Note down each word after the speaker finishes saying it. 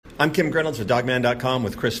I'm Kim Reynolds of Dogman.com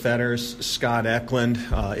with Chris Fetters, Scott Eklund.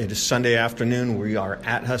 It is Sunday afternoon. We are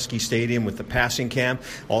at Husky Stadium with the passing camp.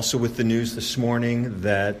 Also with the news this morning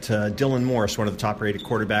that Dylan Morris, one of the top-rated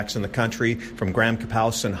quarterbacks in the country from Graham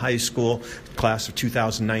Kapowsin High School, class of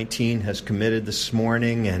 2019, has committed this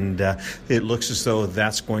morning, and it looks as though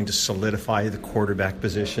that's going to solidify the quarterback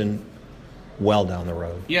position well down the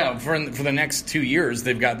road. Yeah, for the next 2 years,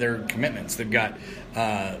 they've got their commitments. They've got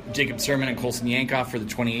Jacob Sermon and Colson Yankoff for the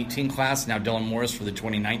 2018 class, now Dylan Morris for the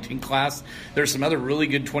 2019 class. There's some other really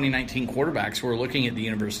good 2019 quarterbacks who are looking at the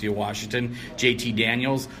University of Washington. JT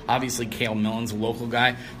Daniels, obviously Cale Millen's a local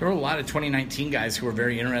guy. There were a lot of 2019 guys who were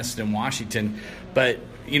very interested in Washington, but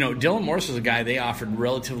Dylan Morris was a guy they offered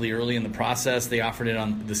relatively early in the process. They offered it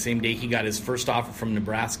on the same day he got his first offer from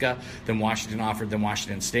Nebraska, then Washington offered, then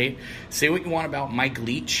Washington State. Say what you want about Mike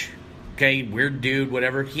Leach, okay, weird dude,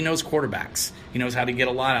 whatever. He knows quarterbacks. He knows how to get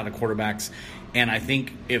a lot out of quarterbacks. And I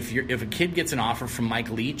think if a kid gets an offer from Mike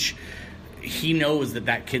Leach, he knows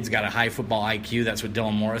that kid's got a high football IQ. That's what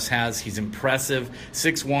Dylan Morris has. He's impressive.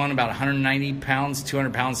 6'1", about 190 pounds,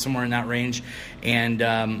 200 pounds, somewhere in that range. And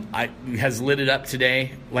has lit it up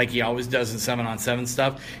today like he always does in 7-on-7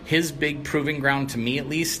 stuff. His big proving ground, to me at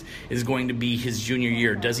least, is going to be his junior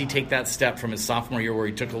year. Does he take that step from his sophomore year where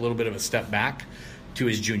he took a little bit of a step back to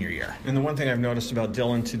his junior year? And the one thing I've noticed about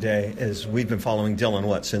Dylan today is we've been following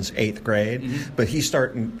Dylan, since 8th grade? Mm-hmm. But he's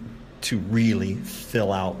starting to really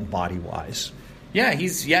fill out body-wise. Yeah,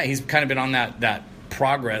 he's kind of been on that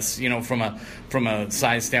progress, from a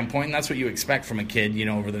size standpoint, and that's what you expect from a kid,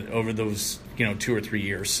 over those 2 or 3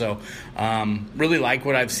 years. So really like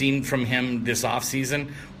what I've seen from him this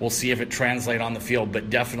offseason. We'll see if it translates on the field, but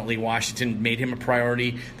definitely Washington made him a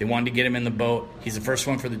priority. They wanted to get him in the boat. He's the first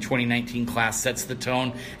one for the 2019 class, sets the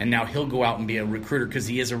tone, and now he'll go out and be a recruiter because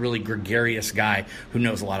he is a really gregarious guy who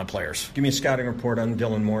knows a lot of players. Give me a scouting report on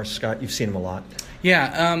Dylan Morris. Scott, you've seen him a lot.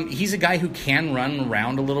 Yeah, he's a guy who can run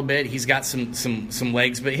around a little bit. He's got some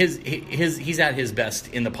legs, but he's at his best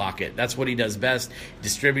in the pocket. That's what he does best. He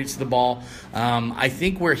distributes the ball. I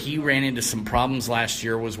think where he ran into some problems last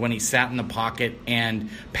year was when he sat in the pocket and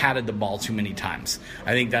patted the ball too many times.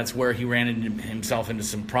 I think that's where he ran himself into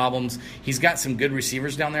some problems. He's got some good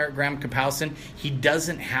receivers down there at Graham Kapowsin. He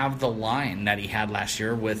doesn't have the line that he had last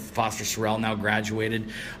year with Foster Sorrell, now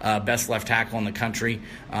graduated, best left tackle in the country,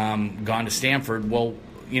 gone to Stanford. Well,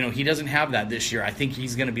 he doesn't have that this year. I think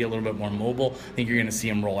he's going to be a little bit more mobile. I think you're going to see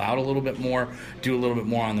him roll out a little bit more, do a little bit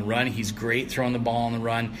more on the run. He's great throwing the ball on the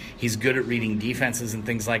run. He's good at reading defenses and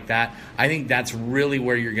things like that. I think that's really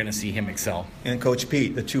where you're going to see him excel. And Coach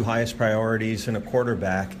Pete, the two highest priorities in a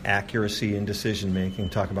quarterback, accuracy and decision-making.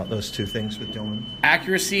 Talk about those two things with Dylan.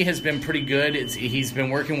 Accuracy has been pretty good. He's been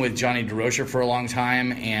working with Johnny DeRocher for a long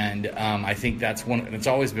time, and I think it's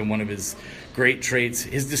always been one of his great traits.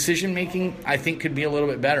 His decision-making, I think, could be a little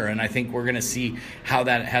bit better, and I think we're going to see how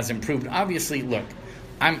that has improved. Obviously, look,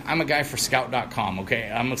 I'm a guy for Scout.com,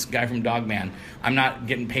 okay? I'm a guy from Dogman. I'm not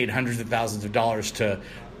getting paid hundreds of thousands of dollars to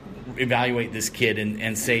evaluate this kid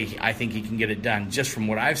and say I think he can get it done. Just from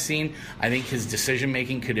what I've seen, I think his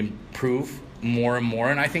decision-making could improve more and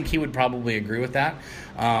more, and I think he would probably agree with that.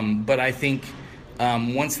 But I think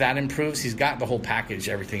once that improves, he's got the whole package,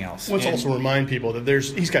 everything else. Let's also remind people that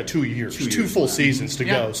he's got 2 years, two full seasons to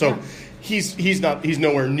go. So he's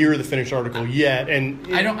nowhere near the finished article yet. And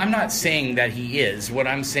I'm not saying that he is. What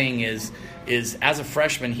I'm saying is as a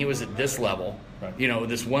freshman, he was at this level, right.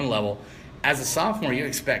 This one level. As a sophomore, you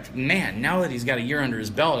expect, now that he's got a year under his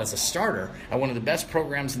belt as a starter at one of the best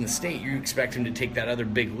programs in the state, you expect him to take that other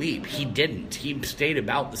big leap. He didn't. He stayed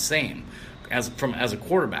about the same as a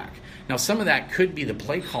quarterback. Now, some of that could be the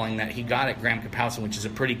play calling that he got at Graham Kapowsin, which is a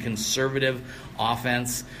pretty conservative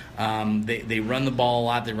offense. They run the ball a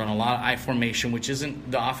lot. They run a lot of I formation, which isn't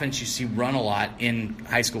the offense you see run a lot in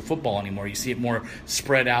high school football anymore. You see it more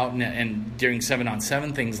spread out, and during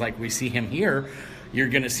 7-on-7 things like we see him here, you're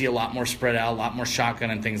going to see a lot more spread out, a lot more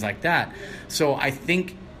shotgun and things like that. So I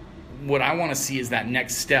think what I want to see is that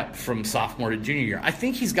next step from sophomore to junior year. I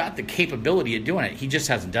think he's got the capability of doing it. He just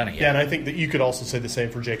hasn't done it yet. Yeah, and I think that you could also say the same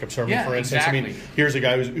for Jacob Sermon, for instance. Exactly. I mean, here's a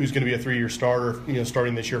guy who's going to be a 3-year starter,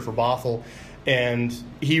 starting this year for Bothell, and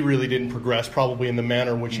he really didn't progress probably in the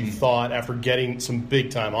manner in which you thought after getting some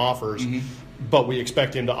big-time offers. Mm-hmm. But we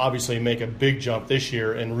expect him to obviously make a big jump this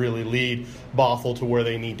year and really lead Bothell to where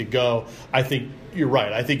they need to go. I think you're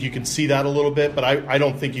right. I think you can see that a little bit, but I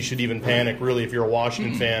don't think you should even panic, really, if you're a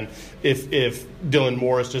Washington fan, if Dylan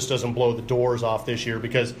Morris just doesn't blow the doors off this year.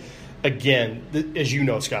 Because, again, as you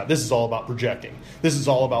know, Scott, this is all about projecting. This is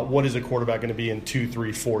all about what is a quarterback going to be in 2,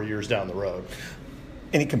 3, 4 years down the road.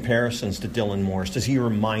 Any comparisons to Dylan Morris? Does he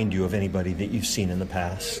remind you of anybody that you've seen in the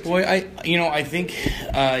past? Well, I think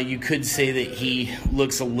you could say that he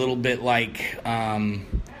looks a little bit like.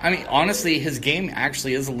 Honestly, his game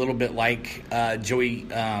actually is a little bit like Joey.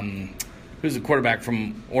 Who's the quarterback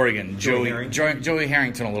from Oregon? Joey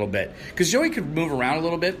Harrington a little bit. Because Joey could move around a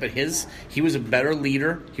little bit, but he was a better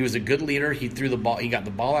leader. He was a good leader. He threw the ball. He got the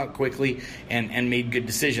ball out quickly and made good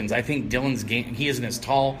decisions. I think Dylan's game, he isn't as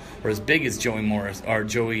tall or as big as Joey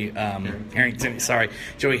Harrington. Sorry,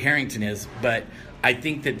 Joey Harrington is, but I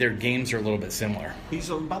think that their games are a little bit similar. He's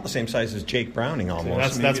about the same size as Jake Browning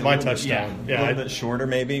almost. That's my touchdown. A little bit shorter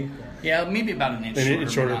maybe. Yeah, maybe about an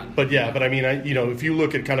inch shorter. But if you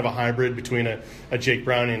look at kind of a hybrid between a Jake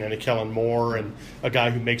Browning and a Kellen Moore, and a guy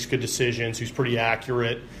who makes good decisions, who's pretty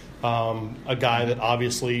accurate, a guy that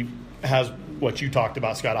obviously has what you talked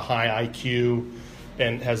about, Scott, a high IQ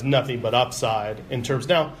and has nothing but upside in terms.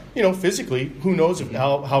 Now, physically, who knows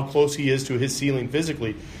how close he is to his ceiling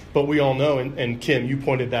physically. But we all know, and Kim, you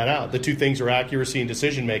pointed that out, the two things are accuracy and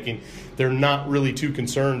decision-making. They're not really too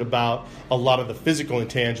concerned about a lot of the physical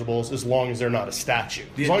intangibles as long as they're not a statue.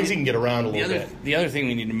 As long as he can get around a little bit. The other thing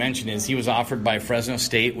we need to mention is he was offered by Fresno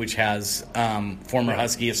State, which has former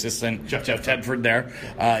Husky assistant Jeff Tedford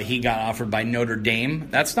there. He got offered by Notre Dame.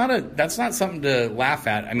 That's not something to laugh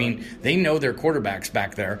at. I mean, they know their quarterbacks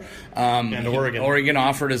back there. And Oregon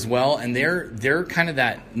offered as well, and they're kind of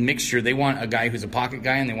that mixture. They want a guy who's a pocket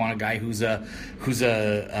guy, and they want a guy who's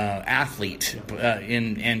a athlete,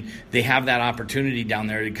 and they have that opportunity down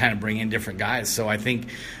there to kind of bring in different guys. So I think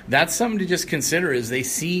that's something to just consider. Is they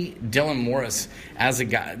see Dylan Morris as a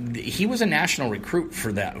guy. He was a national recruit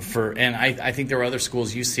for that. And I think there were other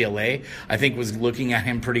schools. UCLA, I think, was looking at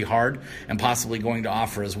him pretty hard and possibly going to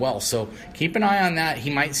offer as well. So keep an eye on that. He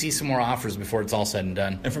might see some more offers before it's all said and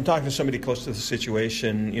done. And from talking to somebody close to the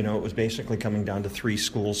situation, it was basically coming down to 3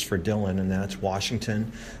 schools for Dylan, and that's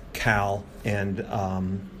Washington, Cal, and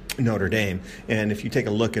Notre Dame. And if you take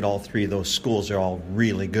a look at all 3 of those schools, they're all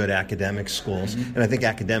really good academic schools. Mm-hmm. And I think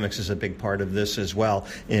academics is a big part of this as well.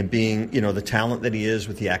 And being, the talent that he is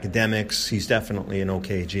with the academics, he's definitely an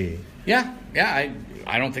OKG. Yeah.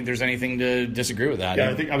 I don't think there's anything to disagree with that.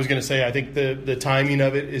 Yeah, I was going to say, I think the timing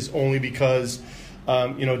of it is only because,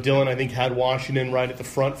 Dylan, I think, had Washington right at the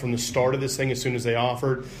front from the start of this thing as soon as they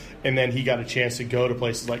offered. And then he got a chance to go to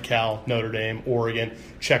places like Cal, Notre Dame, Oregon,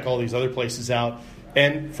 check all these other places out.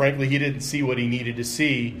 And frankly, he didn't see what he needed to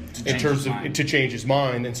see to change his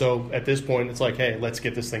mind. And so at this point, it's like, hey, let's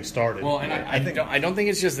get this thing started. Well, and I don't think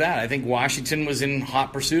it's just that. I think Washington was in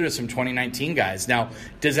hot pursuit of some 2019 guys. Now,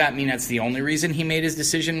 does that mean that's the only reason he made his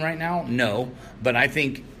decision right now? No. But I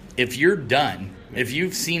think if you're done, if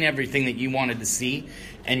you've seen everything that you wanted to see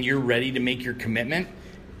and you're ready to make your commitment,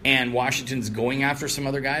 and Washington's going after some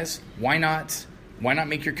other guys, why not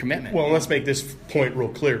make your commitment? Well, let's make this point real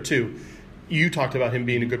clear, too. You talked about him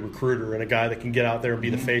being a good recruiter and a guy that can get out there and be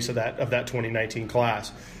the face of that 2019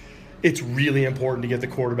 class. It's really important to get the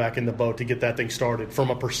quarterback in the boat to get that thing started. From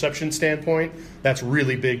a perception standpoint, that's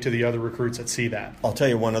really big to the other recruits that see that. I'll tell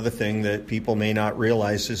you one other thing that people may not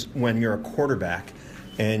realize is when you're a quarterback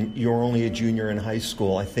and you're only a junior in high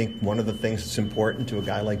school, I think one of the things that's important to a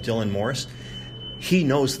guy like Dylan Morris, he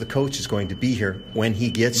knows the coach is going to be here when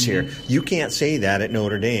he gets here. You can't say that at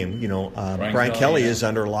Notre Dame. Brian Kelly is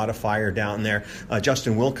under a lot of fire down there.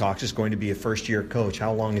 Justin Wilcox is going to be a first-year coach.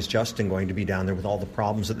 How long is Justin going to be down there with all the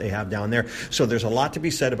problems that they have down there? So there's a lot to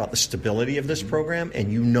be said about the stability of this program,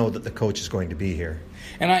 and you know that the coach is going to be here.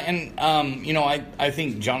 And I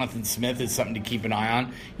think Jonathan Smith is something to keep an eye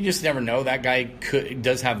on. You just never know. That guy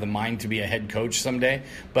does have the mind to be a head coach someday.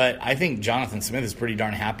 But I think Jonathan Smith is pretty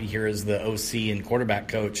darn happy here as the OC and quarterback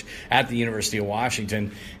coach at the University of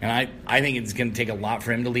Washington. And I think it's going to take a lot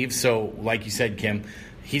for him to leave. So, like you said, Kim,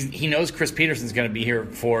 he knows Chris Peterson's going to be here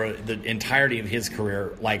for the entirety of his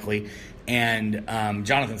career, likely. And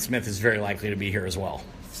Jonathan Smith is very likely to be here as well.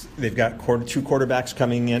 They've got 2 quarterbacks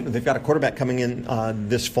coming in. They've got a quarterback coming in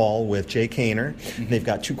this fall with Jake Haener. Mm-hmm. They've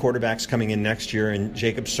got 2 quarterbacks coming in next year in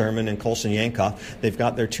Jacob Sermon and Colson Yankoff. They've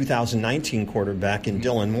got their 2019 quarterback in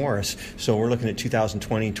Dylan Morris. So we're looking at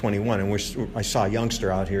 2020-21. And I saw a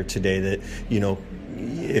youngster out here today that,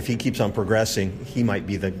 if he keeps on progressing, he might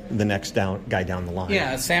be the next guy down the line.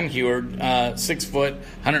 Yeah, Sam Heward, 6 foot,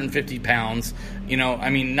 150 pounds.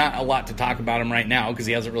 Not a lot to talk about him right now because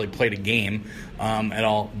he hasn't really played a game at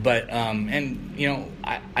all. But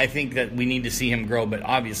I think that we need to see him grow. But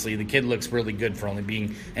obviously, the kid looks really good for only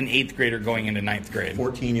being an 8th grader going into 9th grade.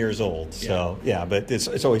 14 years old. So but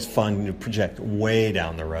it's always fun to project way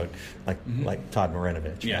down the road, like Todd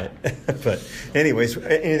Marinovich. Yeah. Right? But anyways,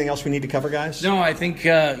 anything else we need to cover, guys? No, I think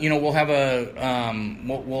think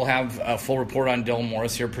we'll have a full report on Dylan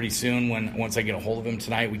Morris here pretty soon. Once I get a hold of him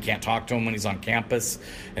tonight, we can't talk to him when he's on campus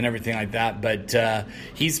and everything like that. But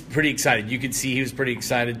he's pretty excited. You could see he was pretty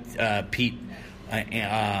excited.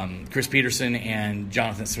 Chris Peterson and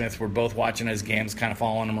Jonathan Smith were both watching his games, kind of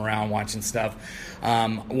following him around, watching stuff.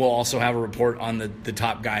 We'll also have a report on the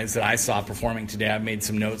top guys that I saw performing today. I've made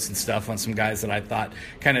some notes and stuff on some guys that I thought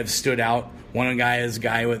kind of stood out. One guy is a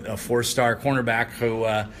guy with a 4-star cornerback who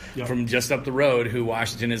from just up the road who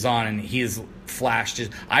Washington is on, and he has flashed.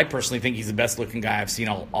 I personally think he's the best-looking guy I've seen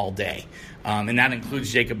all day, and that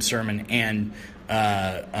includes Jacob Sermon and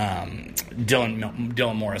Dylan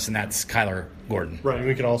Morris, and that's Kyler Gordon. Right, and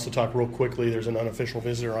we can also talk real quickly. There's an unofficial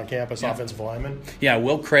visitor on campus, offensive lineman. Yeah,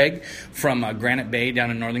 Will Craig from Granite Bay down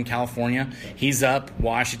in Northern California. He's up.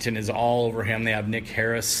 Washington is all over him. They have Nick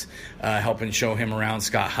Harris helping show him around.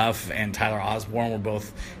 Scott Huff and Tyler Osborne were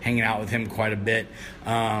both hanging out with him quite a bit.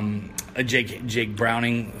 Jake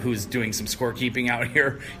Browning, who's doing some scorekeeping out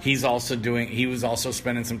here, he was also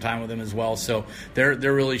spending some time with him as well. So they're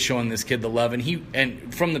really showing this kid the love.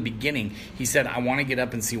 And from the beginning, he said, "I want to get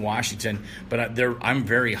up and see Washington," but I'm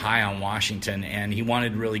very high on Washington, and he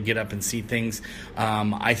wanted to really get up and see things.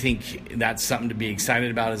 I think that's something to be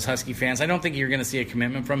excited about as Husky fans. I don't think you're going to see a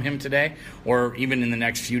commitment from him today or even in the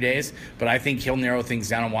next few days, but I think he'll narrow things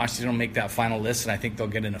down, and Washington will make that final list, and I think they'll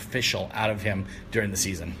get an official out of him during the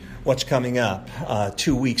season. What's coming up?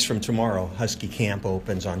 2 weeks from tomorrow, Husky Camp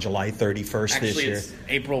opens on July 31st this year.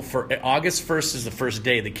 Actually, it's August 1st is the first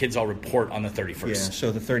day. The kids all report on the 31st. Yeah,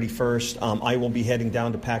 so the 31st. I will be heading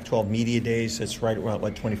down to Pac-12 Media Days. It's right around,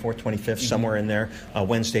 24th, 25th, somewhere in there,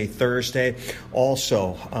 Wednesday, Thursday.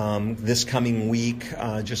 Also, this coming week,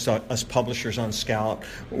 just us publishers on Scout,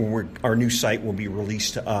 our new site will be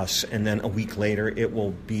released to us, and then a week later it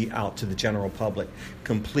will be out to the general public.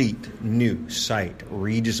 Complete new site,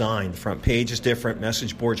 redesigned. The front page is different.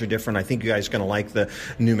 Message boards are different. I think you guys are going to like the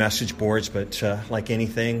new message boards, but like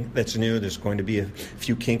anything that's new, there's going to be a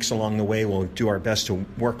few kinks along the way. We'll do our best to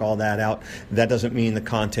work all that out. That doesn't mean the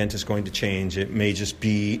content is going to change. It may just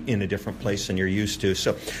be in a different place than you're used to.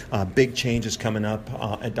 So big changes coming up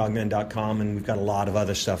at dogman.com, and we've got a lot of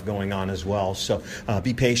other stuff going on as well. So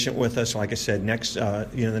be patient with us. Like I said,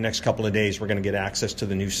 the next couple of days, we're going to get access to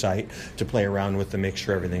the new site to play around with to make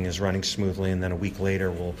sure everything is running smoothly, and then a week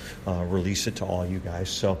later we'll release it to all you guys.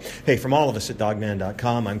 So, hey, from all of us at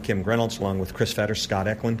dogman.com, I'm Kim Reynolds, along with Chris Fetters, Scott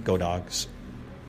Eklund. Go Dogs.